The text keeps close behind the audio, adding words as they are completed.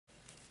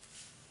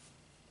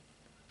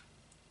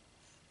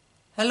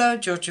Hello,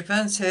 Georgia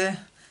Burns here.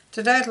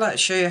 Today I'd like to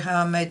show you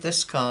how I made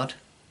this card.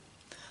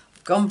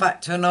 I've gone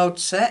back to an old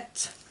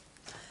set,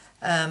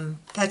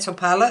 Petal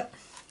Palette.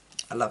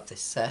 I love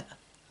this set.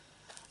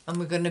 And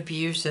we're going to be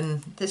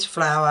using this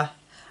flower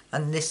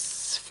and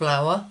this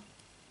flower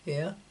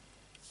here.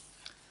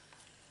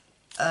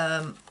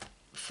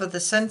 For the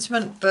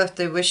sentiment,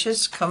 birthday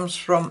wishes comes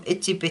from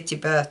Itty Bitty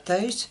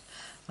Birthdays,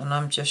 and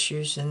I'm just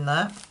using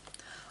that.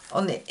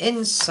 On the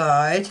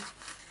inside,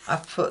 I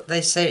put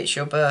They Say It's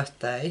Your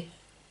Birthday.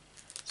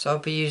 So I'll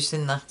be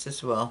using that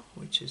as well,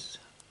 which is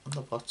on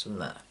the bottom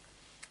there.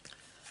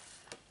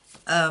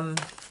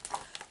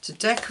 To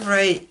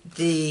decorate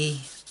the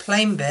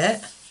plain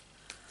bit,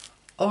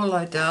 all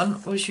I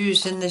done was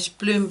using this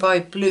Bloom by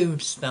Bloom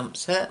stamp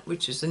set,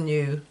 which is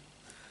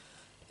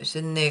it's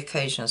in the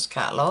Occasions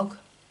catalogue.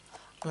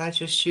 And I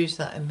just use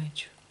that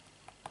image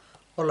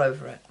all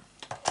over it.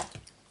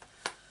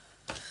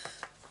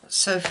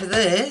 So for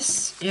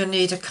this, you'll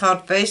need a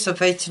card base of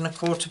 8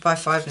 1/4 by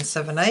 5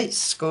 7/8,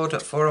 scored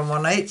at 4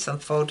 1/8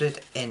 and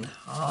folded in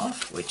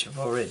half, which I've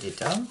already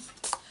done.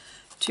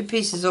 2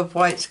 pieces of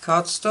white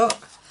cardstock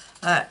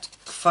at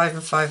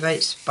 5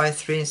 5/8 by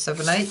 3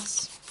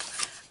 7/8,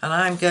 and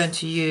I'm going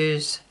to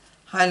use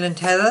Highland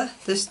Heather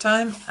this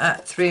time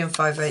at 3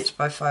 5/8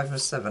 by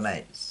 5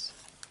 7/8.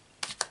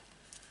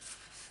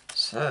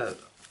 So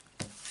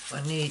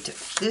I need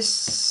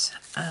this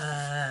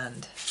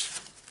and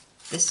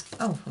this.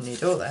 Oh, I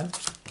need all them.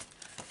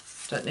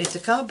 Don't need the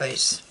card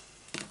base.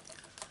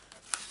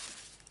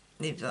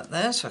 Leave that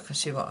there so I can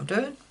see what I'm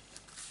doing.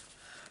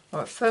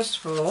 Right, first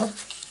of all,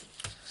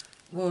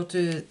 we'll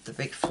do the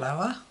big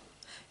flower.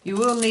 You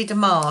will need a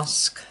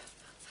mask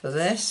for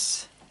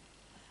this,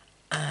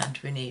 and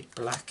we need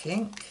black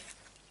ink.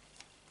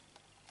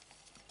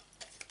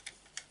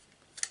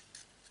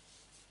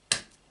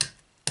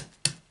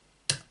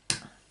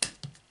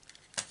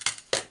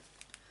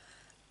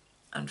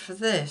 And for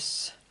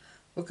this,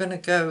 we're going to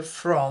go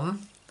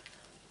from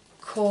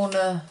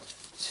corner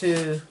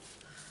to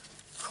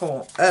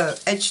corner,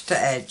 edge to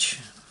edge,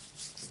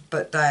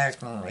 but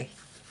diagonally.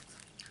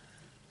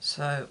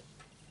 So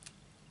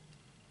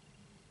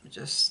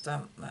just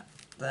stamp that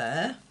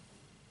there.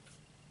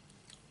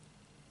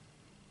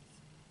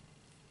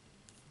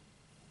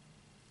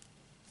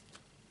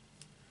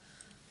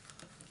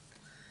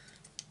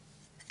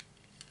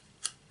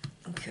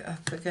 Ink it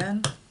up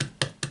again.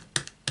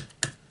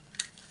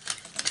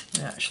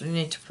 We actually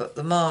need to put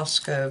the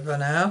mask over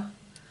now,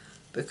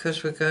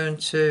 because we're going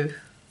to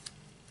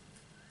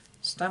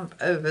stamp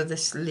over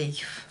this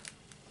leaf,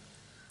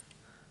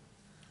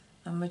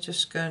 and we're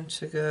just going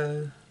to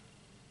go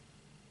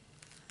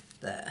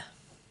there.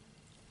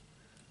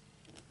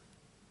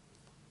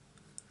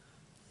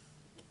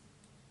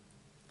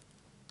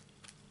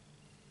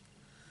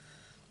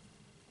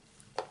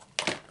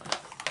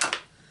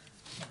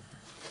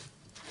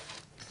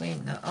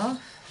 Clean that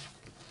off.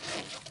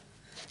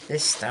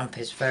 This stamp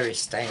is very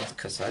stained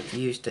because I've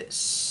used it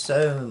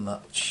so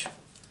much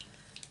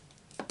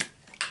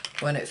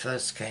when it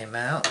first came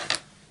out.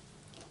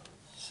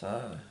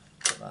 So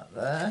put that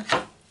there.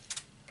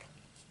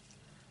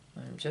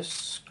 I'm just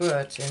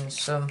squirting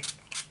some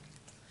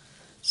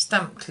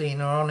stamp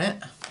cleaner on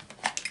it.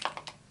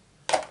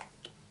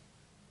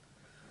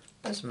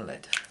 There's my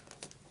lid.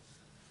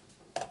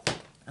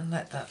 And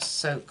let that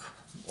soak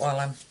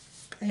while I'm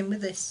playing with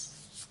this.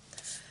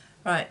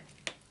 Right.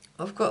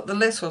 I've got the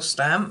little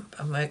stamp,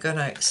 and we're going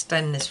to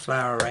extend this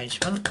flower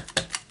arrangement.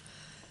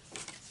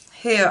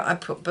 Here I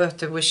put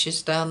birthday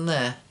wishes down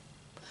there.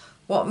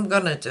 What I'm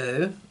going to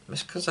do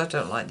is, because I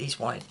don't like these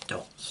white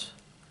dots,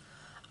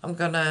 I'm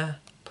going to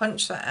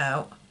punch that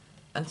out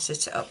and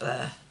sit it up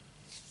there.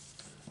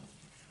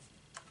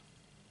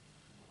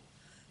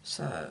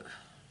 So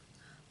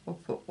we'll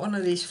put one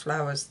of these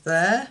flowers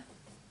there.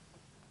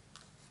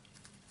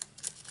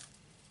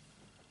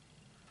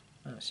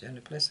 That's the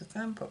only place I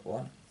can put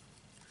one,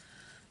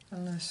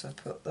 unless I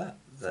put that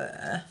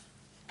there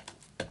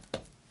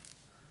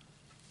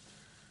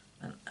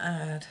and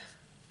add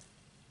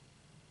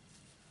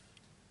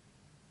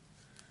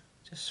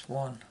just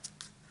one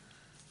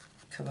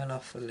coming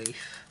off the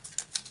leaf.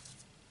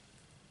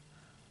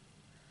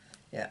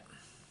 Yeah,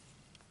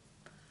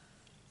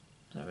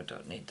 so we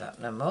don't need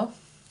that no more.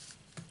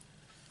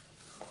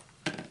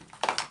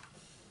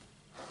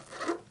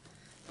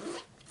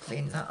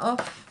 Clean that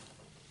off.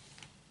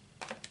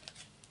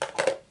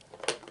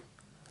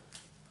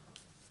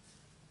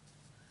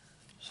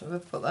 So we'll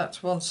put that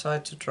to one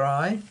side to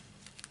dry.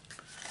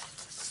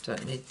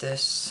 Don't need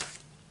this.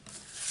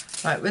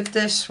 Right, with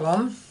this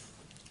one,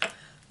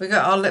 we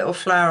got our little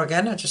flower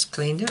again. I just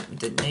cleaned it, we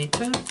didn't need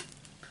to.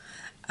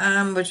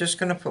 And we're just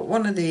going to put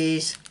one of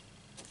these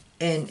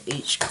in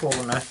each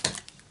corner.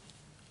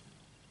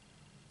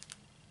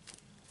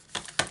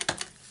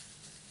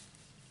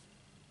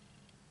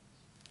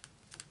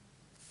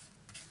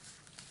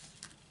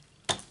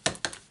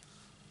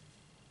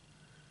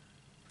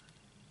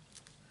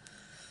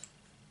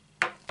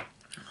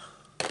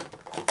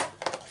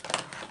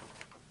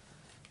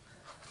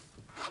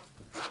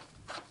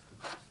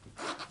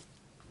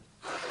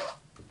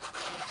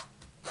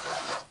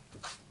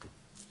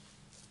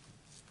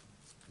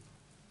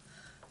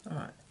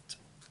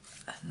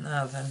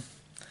 Now then,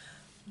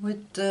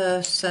 with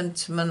the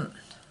sentiment,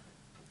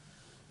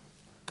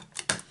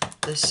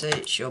 they say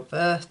it's your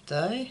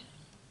birthday,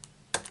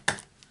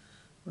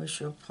 we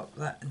shall pop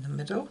that in the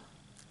middle.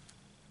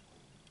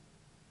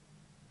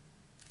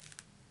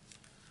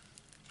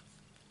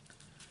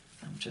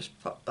 And just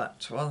pop that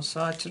to one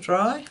side to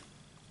dry.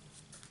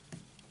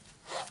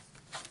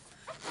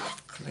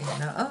 Clean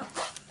that up.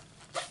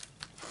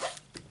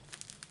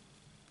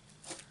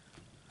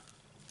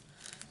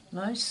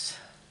 Nice.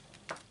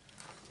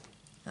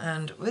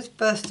 And with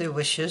birthday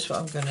wishes, what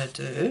I'm going to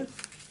do,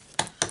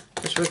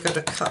 because we're going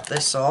to cut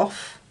this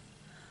off,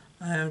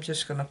 I am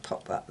just going to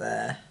pop that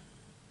there.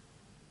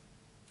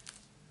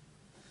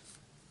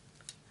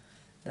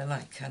 Then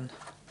I can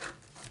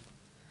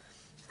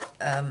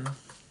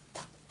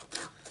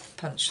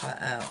punch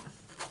that out.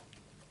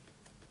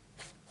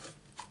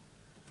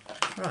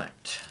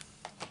 Right.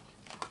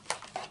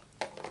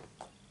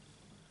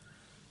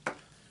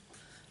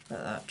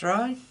 Let that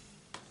dry.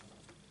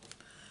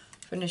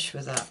 Finish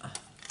with that.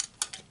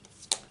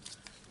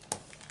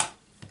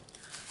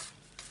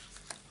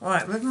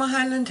 Right, with my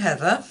Highland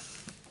Heather,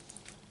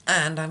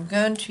 and I'm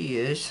going to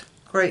use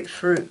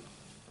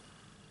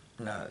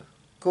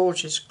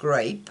Gorgeous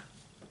Grape,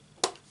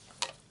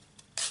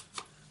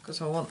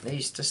 because I want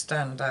these to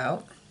stand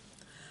out,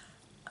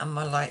 and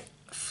my light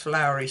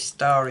flowery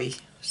starry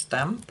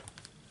stamp.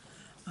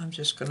 I'm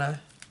just going to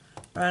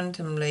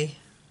randomly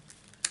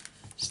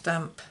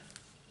stamp.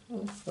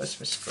 Oh, where's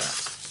my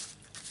scrap?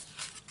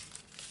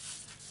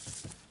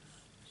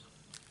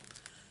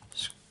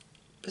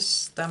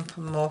 Stamp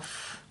them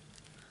off.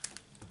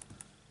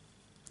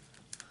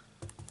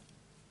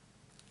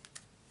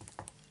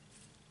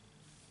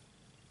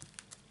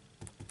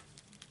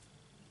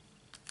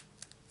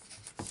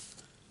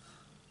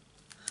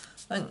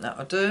 I think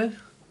that'll do,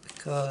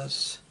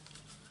 because,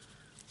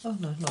 oh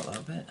no, not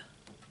that bit,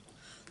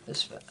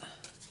 this bit,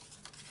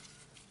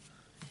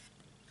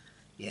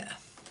 yeah.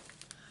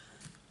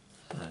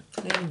 So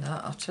clean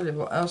that. I'll tell you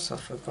what else I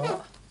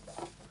forgot.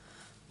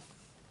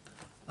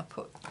 I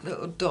put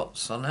little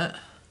dots on it,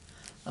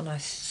 and I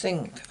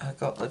think I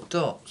got the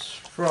dots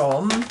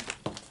from,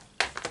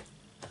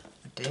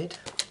 I did,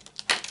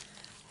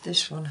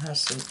 this one has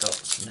some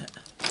dots in it.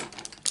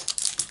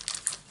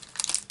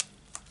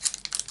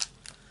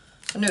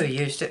 I knew I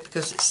used it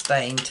because it's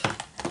stained.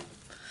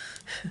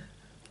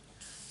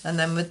 And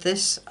then with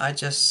this I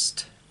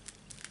just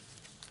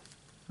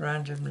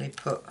randomly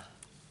put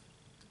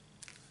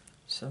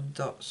some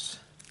dots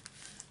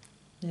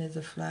near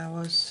the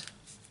flowers.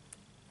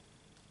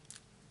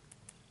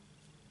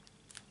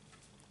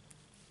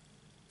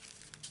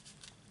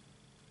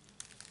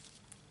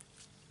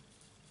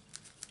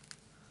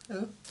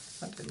 Oh,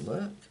 that didn't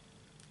work.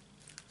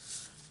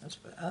 That's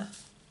better.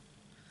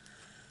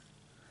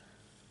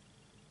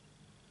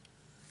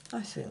 I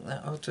think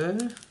that'll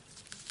do.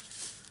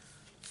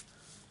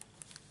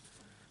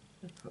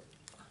 Put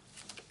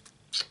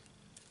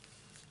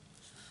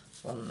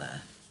one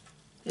there.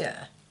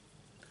 Yeah,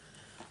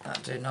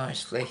 that'll do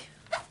nicely.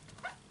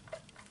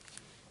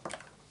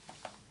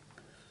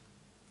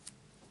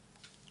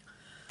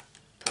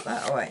 Put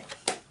that away.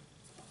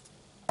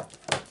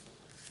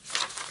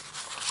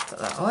 Put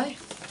that away.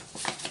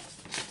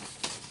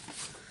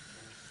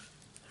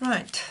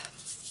 Right,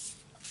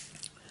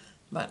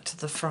 back to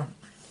the front.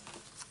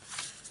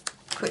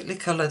 Quickly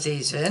colour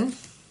these in.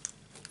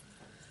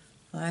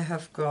 I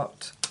have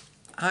got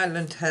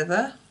Highland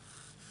Heather,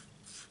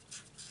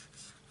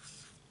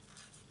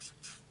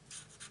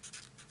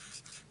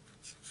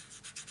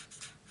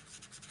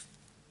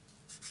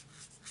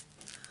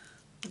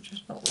 which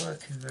is not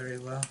working very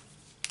well.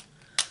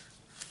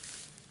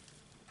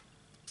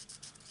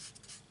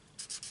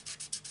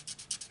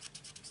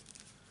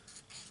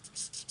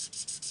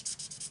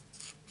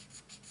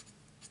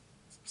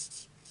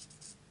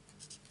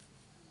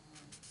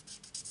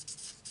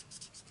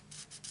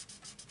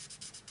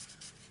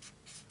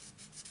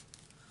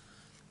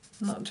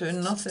 I'm not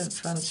doing nothing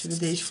fancy with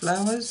these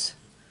flowers.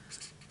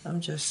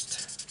 I'm just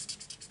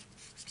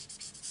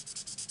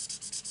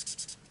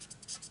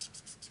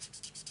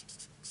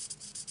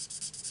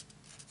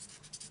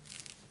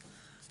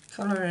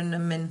colouring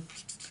them in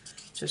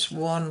just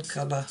one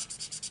colour.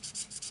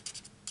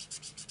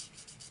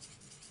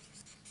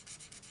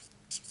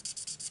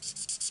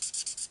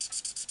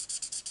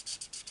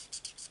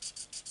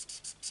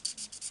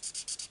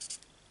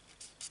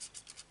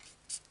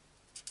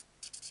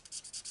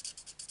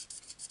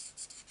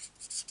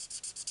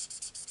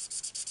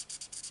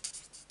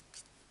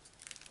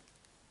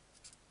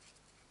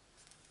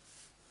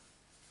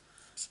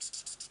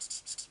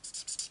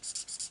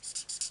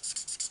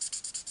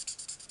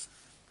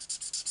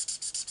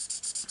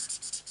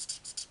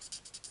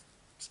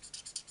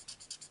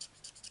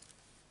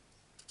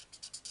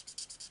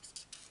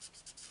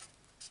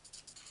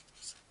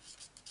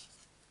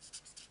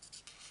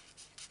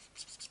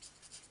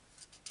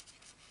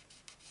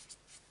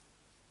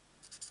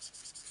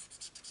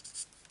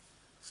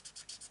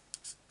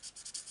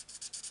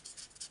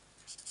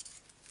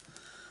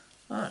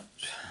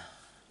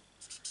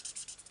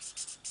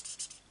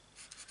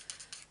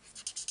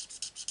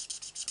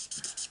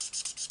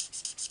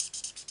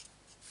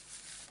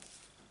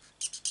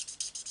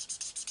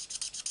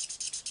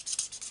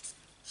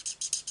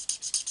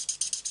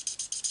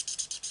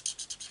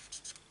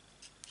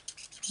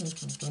 I'm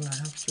going to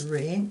have to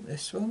re-ink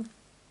this one.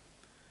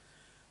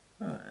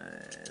 Right,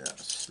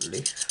 that's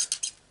leaf.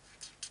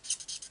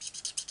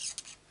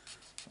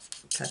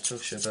 Petal,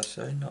 should I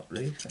say, not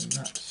leaf, and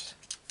that's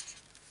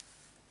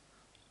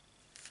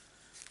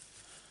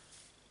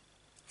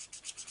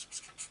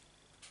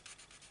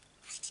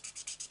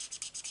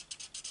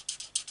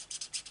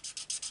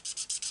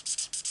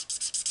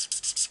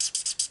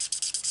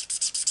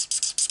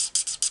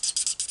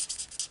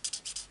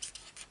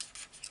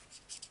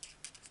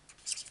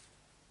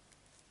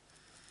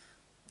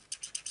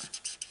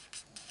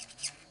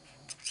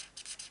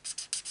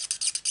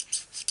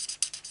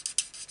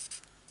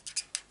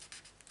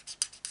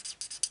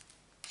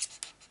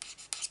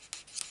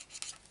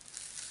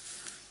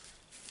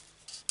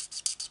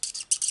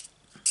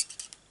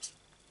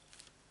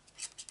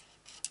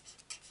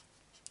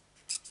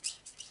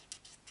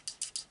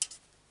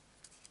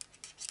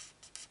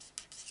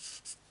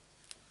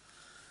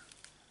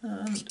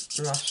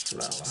and last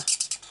flower.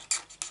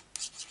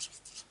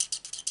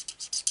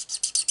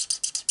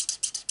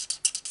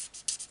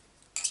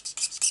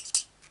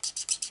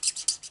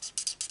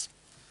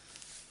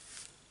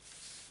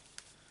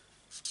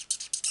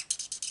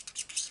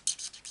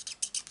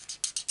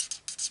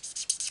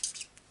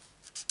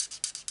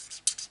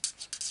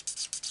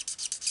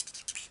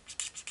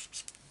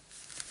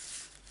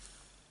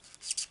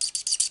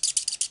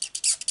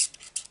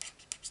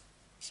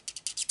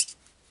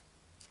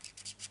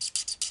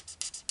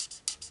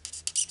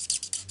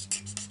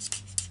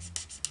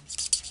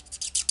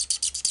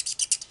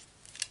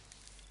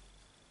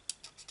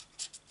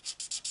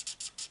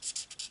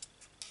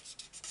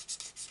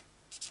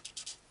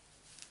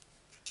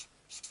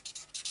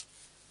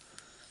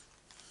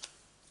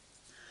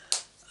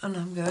 And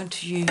I'm going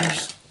to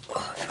use,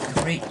 oh, if I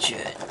can reach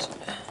it,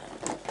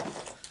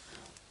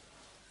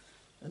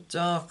 a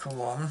darker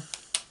one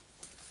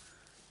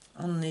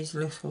on these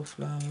little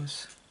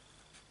flowers.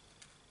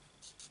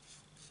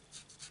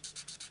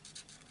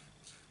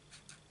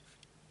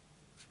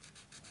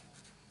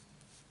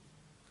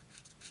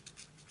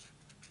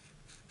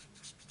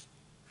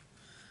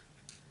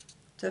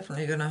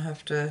 Definitely going to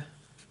have to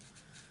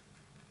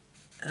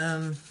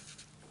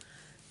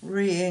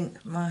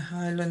re-ink my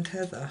Highland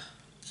Heather.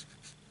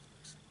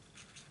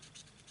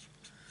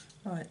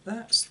 Right,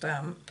 that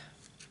stamp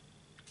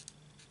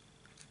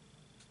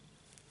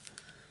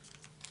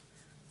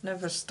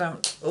never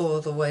stamped all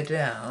the way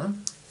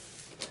down,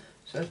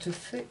 so to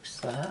fix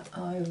that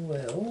I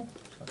will,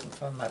 if I can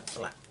find my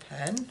black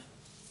pen,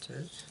 it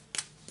is,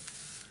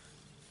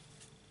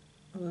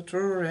 I will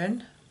draw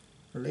in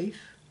a leaf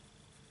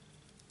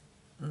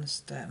and the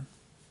stem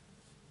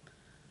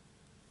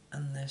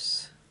and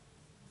this,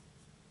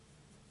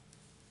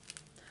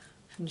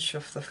 finish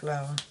off the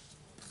flower.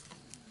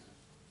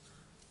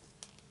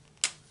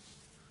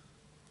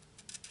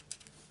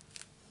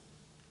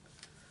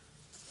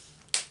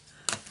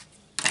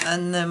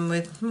 And then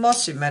with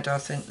Mossy Meadow, I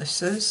think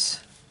this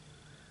is,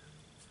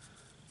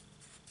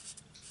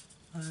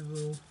 I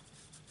will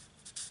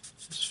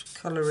just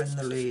colour in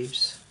the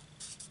leaves.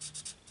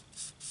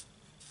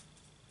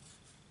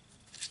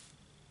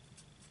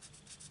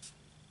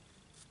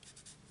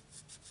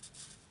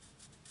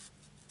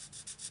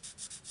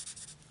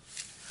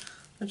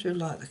 I do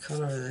like the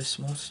colour of this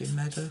Mossy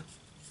Meadow.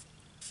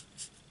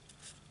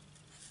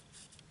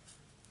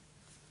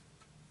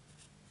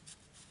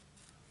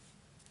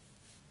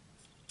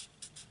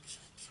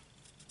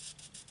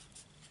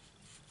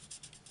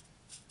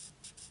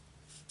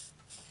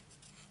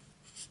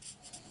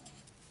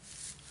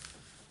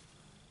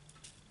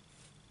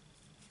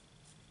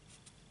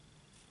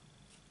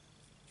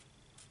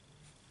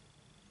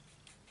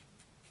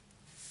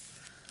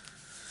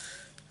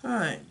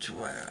 Right,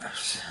 where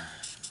else?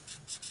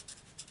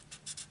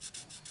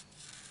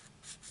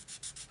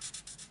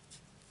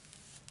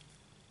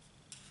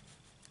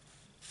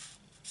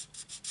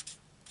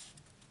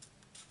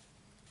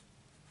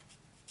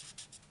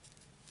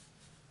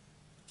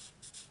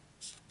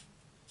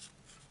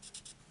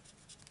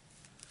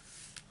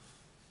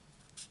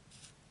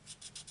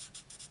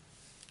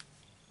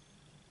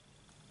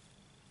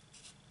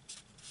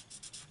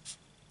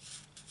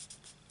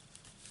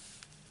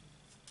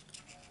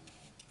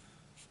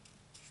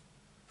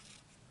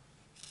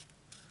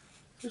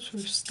 This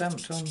was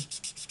stamped on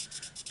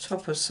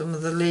top of some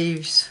of the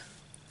leaves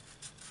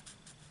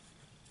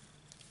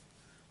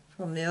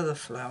from the other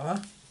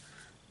flower.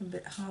 A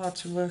bit hard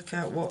to work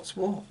out what's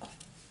what.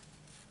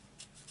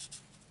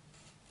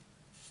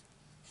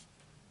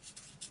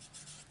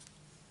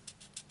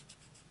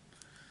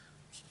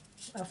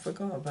 I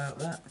forgot about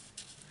that.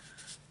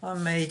 I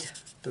made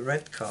the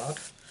red card,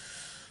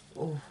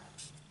 oh,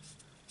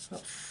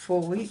 about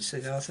 4 weeks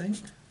ago, I think.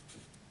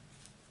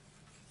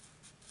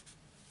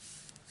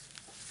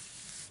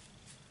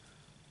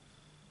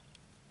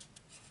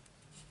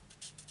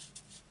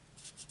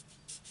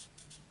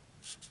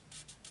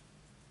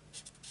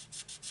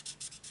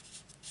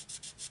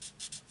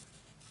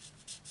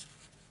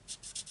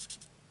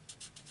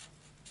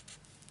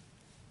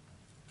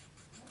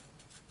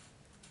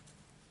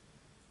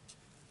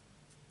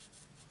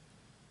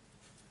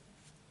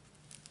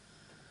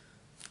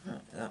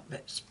 that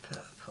bit's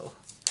purple.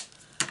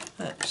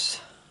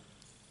 Let's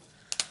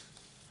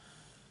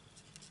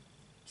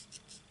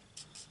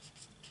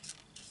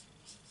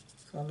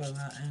colour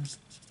that in.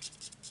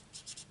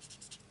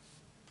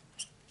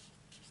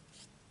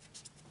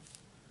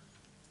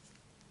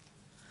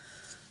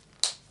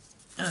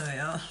 There we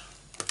are.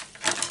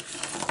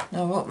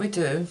 Now what we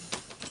do,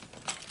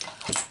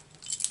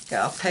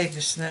 get our paper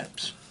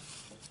snips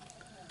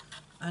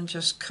and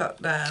just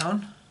cut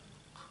down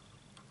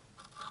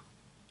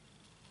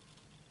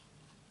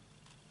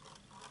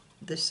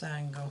this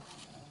angle.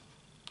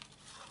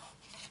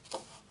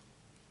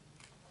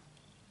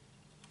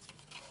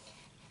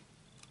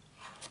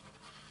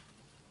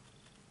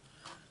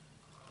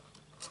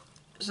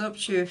 It's up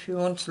to you if you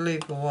want to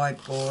leave a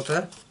white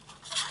border.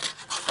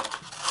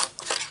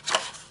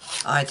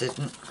 I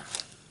didn't.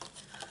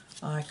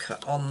 I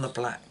cut on the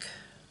black.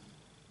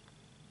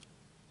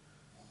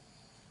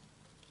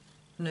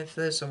 And if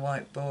there's a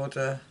white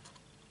border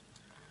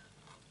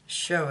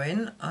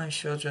showing, I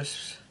shall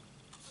just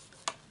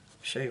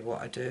show you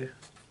what I do.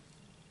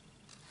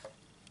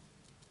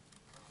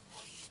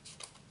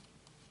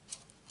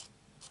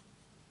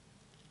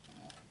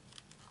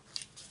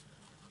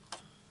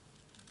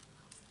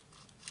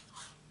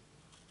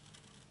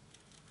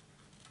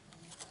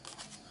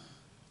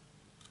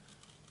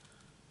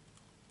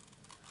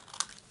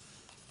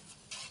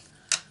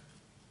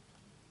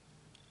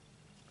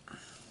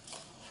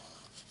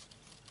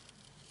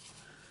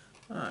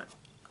 Right,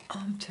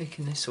 I'm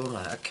taking this all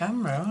out of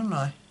camera, aren't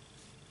I?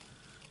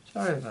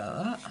 Sorry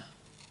about that.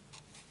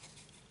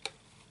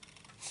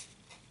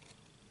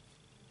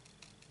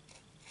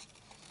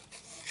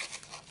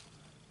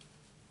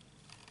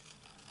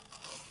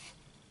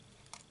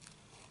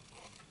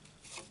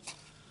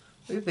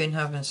 We've been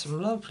having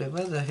some lovely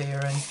weather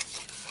here in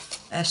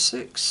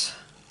Essex.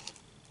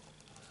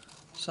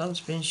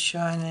 Sun's been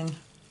shining.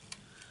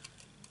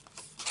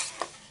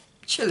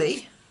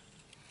 Chilly,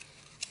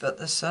 but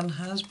the sun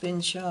has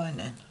been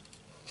shining.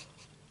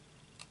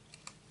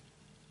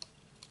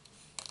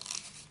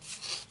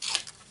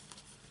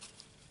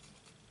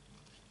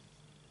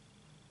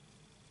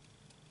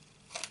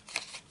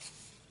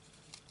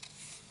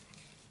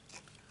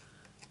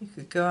 You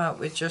could go out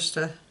with just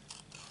a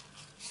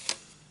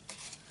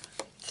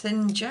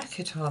thin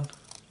jacket on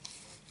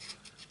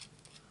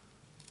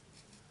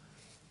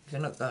if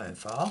you're not going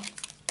far.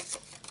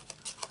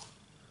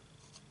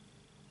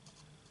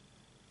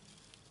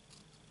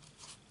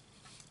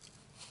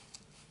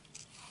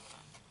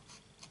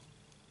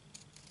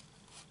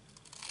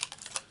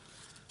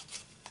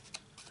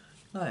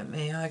 Like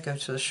me, I go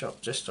to the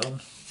shop just on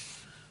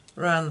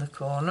round the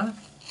corner.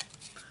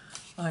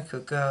 I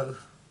could go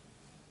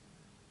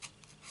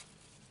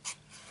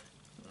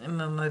in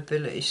my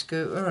mobility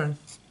scooter and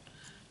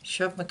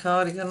shove my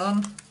cardigan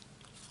on.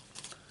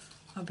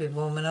 I'll be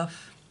warm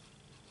enough.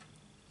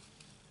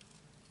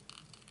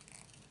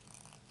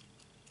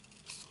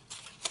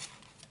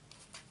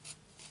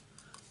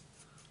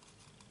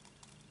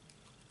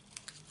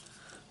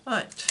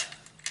 Right.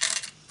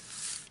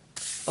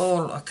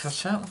 All I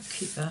cut out, I'll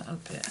keep that a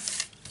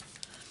bit.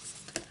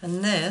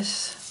 And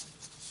this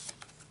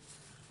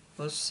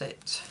will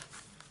sit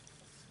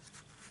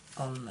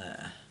on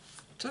there.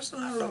 Doesn't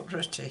that look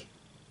pretty?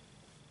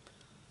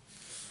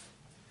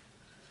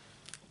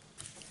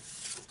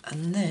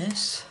 And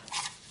this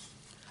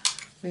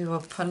we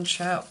will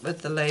punch out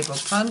with the label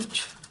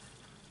punch.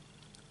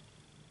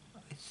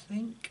 I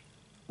think,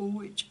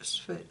 oh, it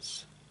just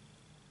fits.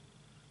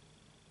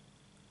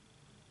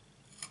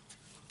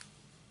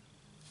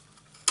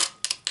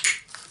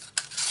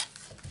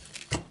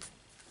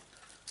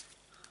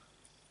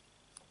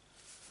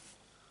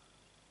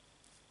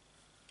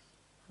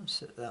 I'll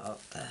sit that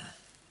up there.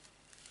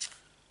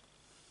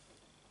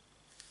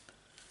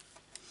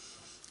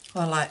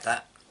 I like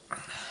that.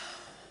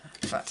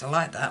 In fact, I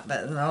like that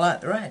better than I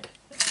like the red.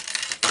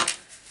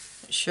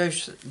 It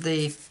shows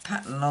the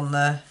pattern on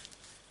the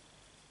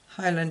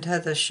Highland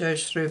Heather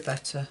shows through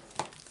better.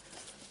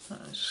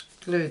 Let's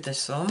glue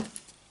this on.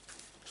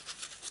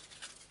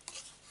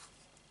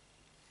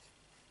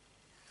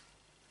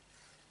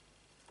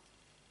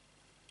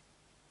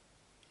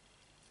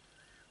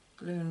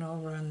 Gluing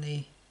all around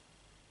the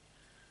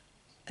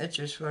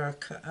edges where I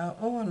cut out.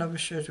 Oh, I never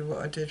showed you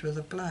what I did with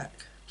the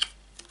black.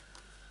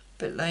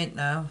 Bit late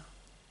now.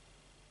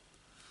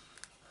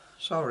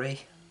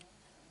 Sorry.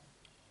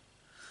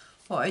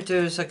 What I do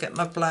is I get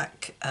my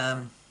black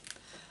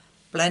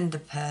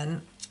blender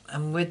pen,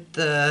 and with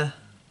the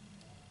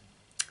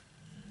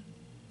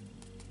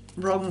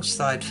wrong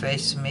side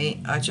facing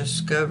me, I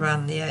just go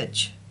around the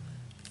edge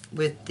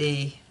with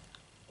the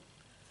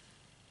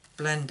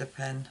blender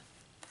pen.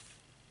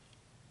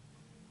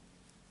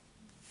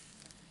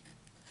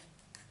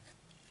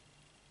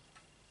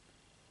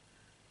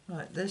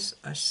 Like this,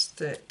 I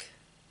stick,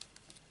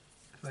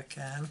 if I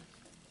can,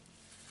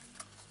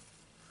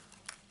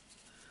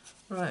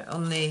 right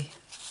on the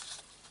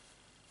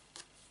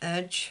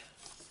edge.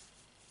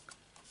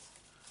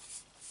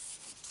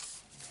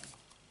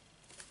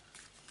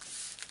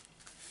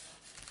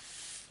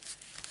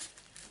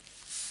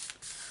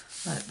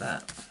 like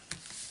that.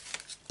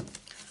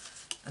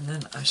 And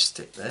then I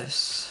stick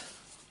this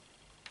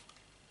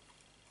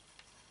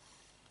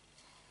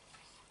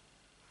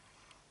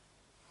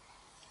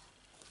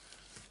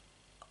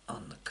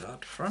on the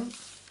card front.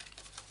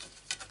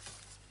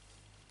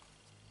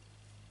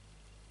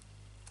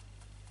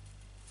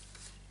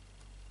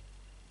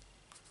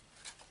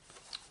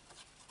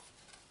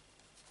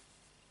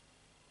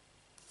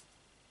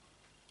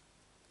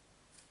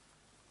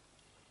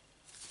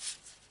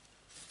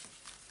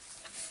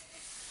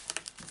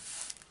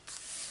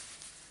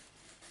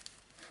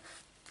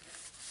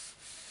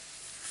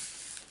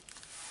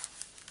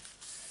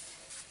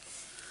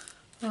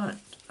 Right,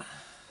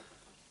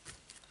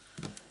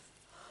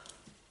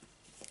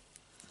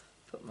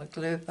 put my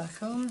glue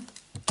back on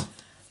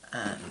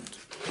and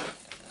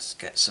let's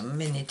get some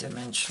mini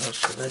dimensionals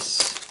for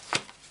this.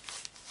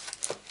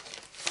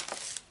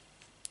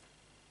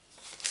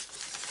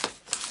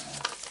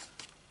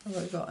 Have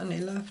I got any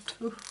left?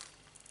 Ooh.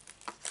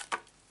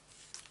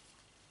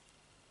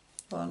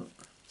 1,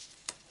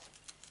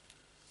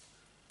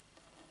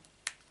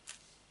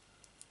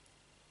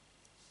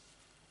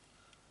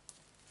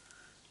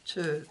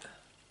 2,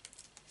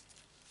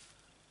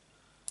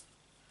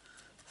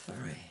 3.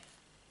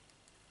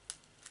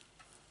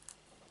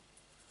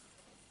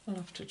 I'll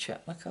have to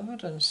check my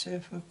card and see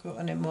if I've got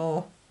any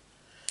more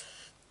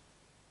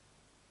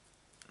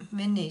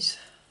minis.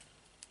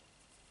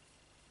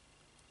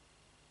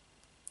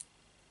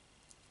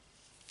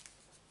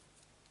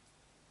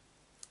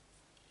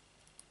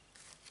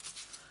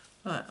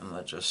 Right, and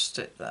we'll just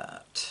stick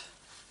that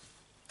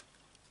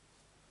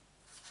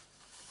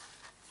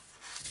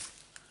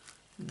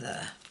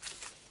there.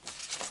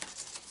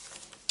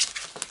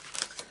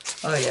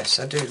 Oh yes,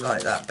 I do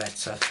like that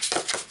better.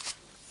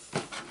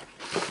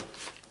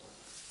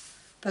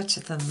 Better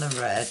than the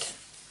red.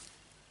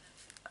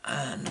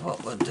 And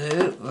what we'll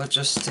do, we'll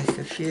just stick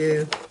a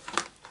few,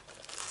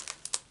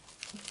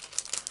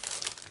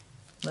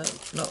 no,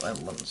 not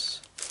them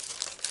ones.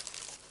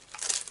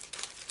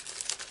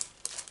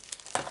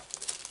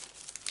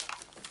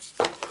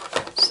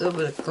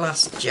 Silver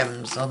glass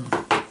gems on.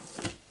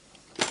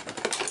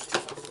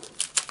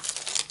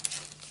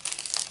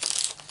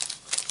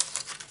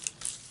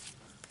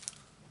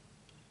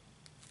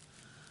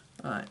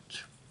 Right,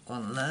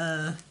 one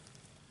there,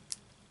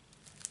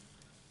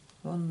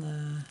 one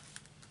there,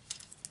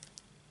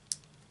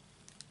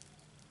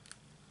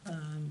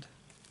 and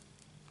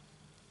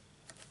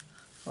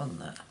one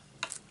there.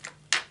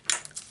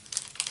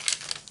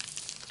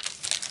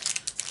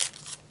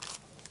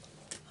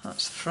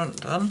 That's the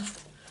front done.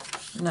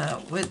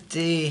 Now with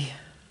the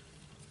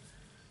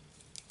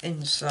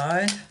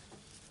inside,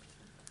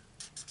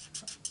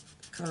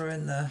 colour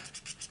in the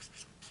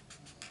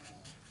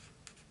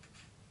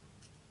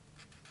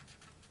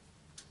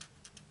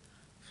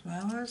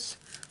flowers.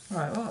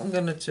 Right, what I'm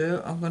going to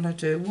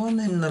do one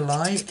in the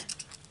light,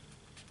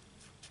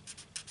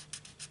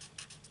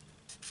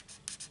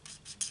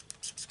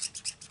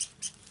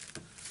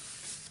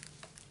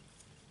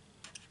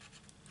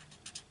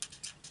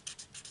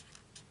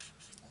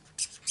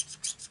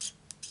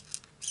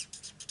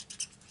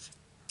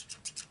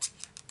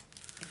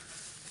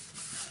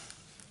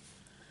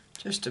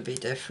 just to be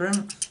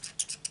different.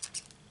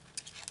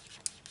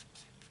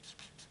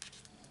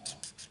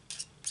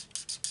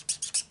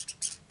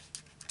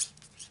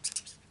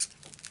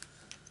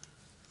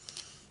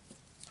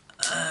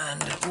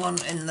 And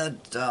one in the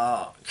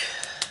dark.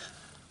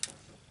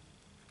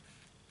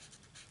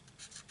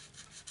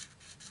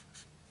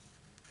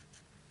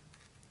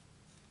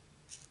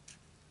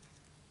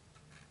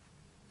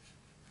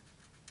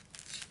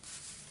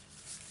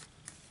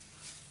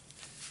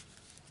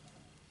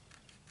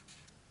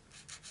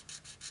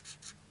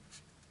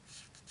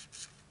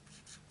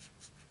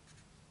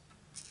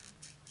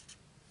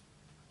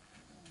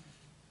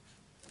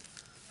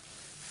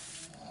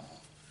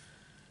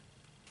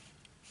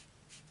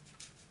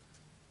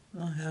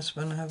 My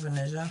husband having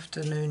his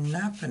afternoon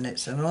nap and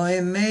it's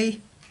annoying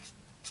me.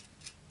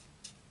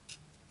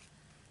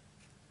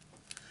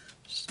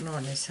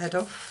 Snoring his head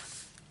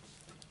off.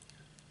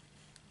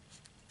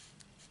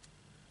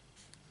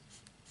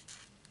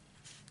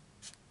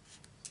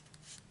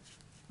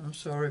 I'm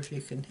sorry if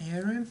you can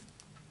hear him.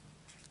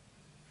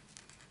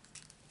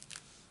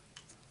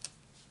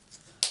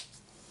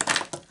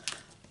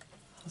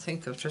 I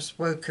think I've just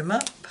woke him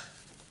up.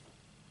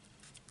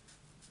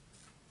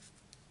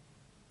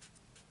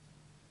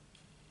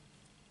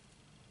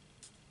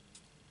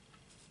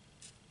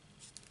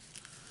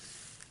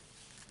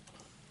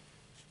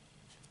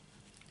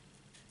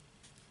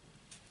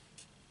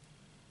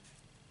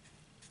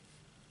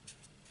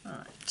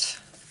 Right,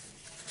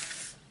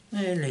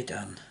 nearly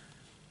done.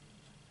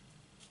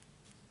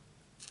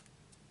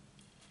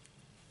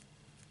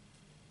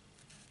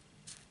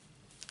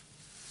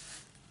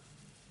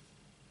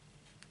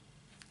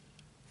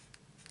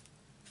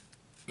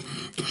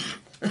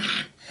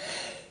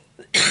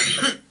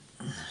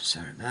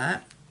 Sorry about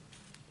that.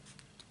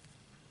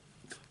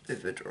 Got a bit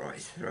of a dry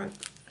throat.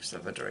 Let's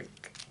have a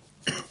drink.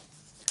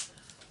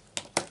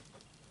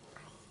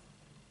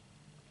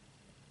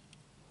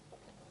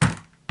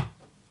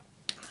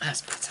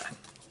 That's better.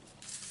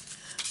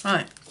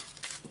 Right,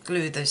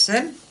 glue this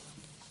in.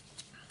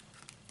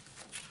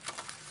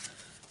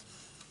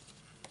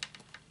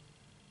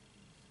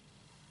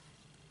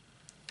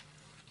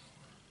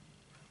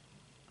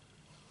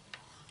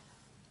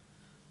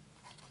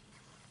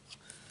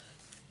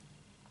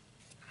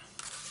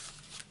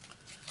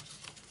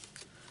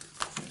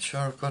 Make sure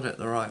I've got it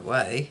the right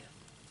way.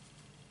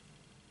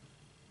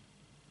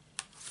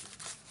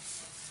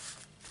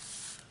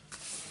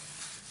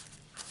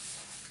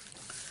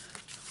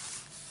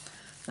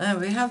 There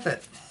we have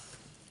it.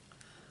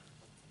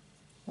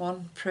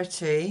 One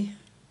pretty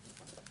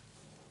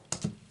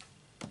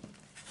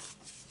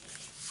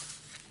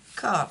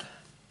card.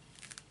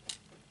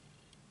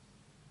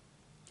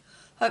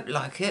 Hope you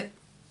like it.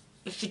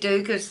 If you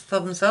do, give us a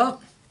thumbs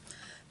up.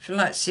 If you'd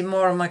like to see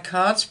more of my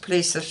cards,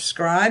 please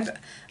subscribe,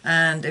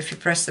 and if you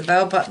press the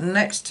bell button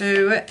next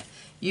to it,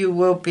 you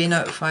will be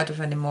notified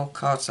of any more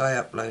cards I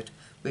upload,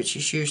 which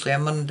is usually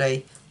on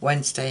Monday,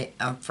 Wednesday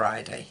and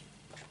Friday.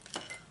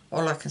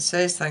 All I can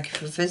say is thank you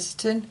for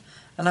visiting,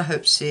 and I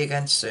hope to see you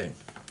again soon.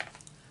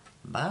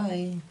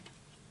 Bye.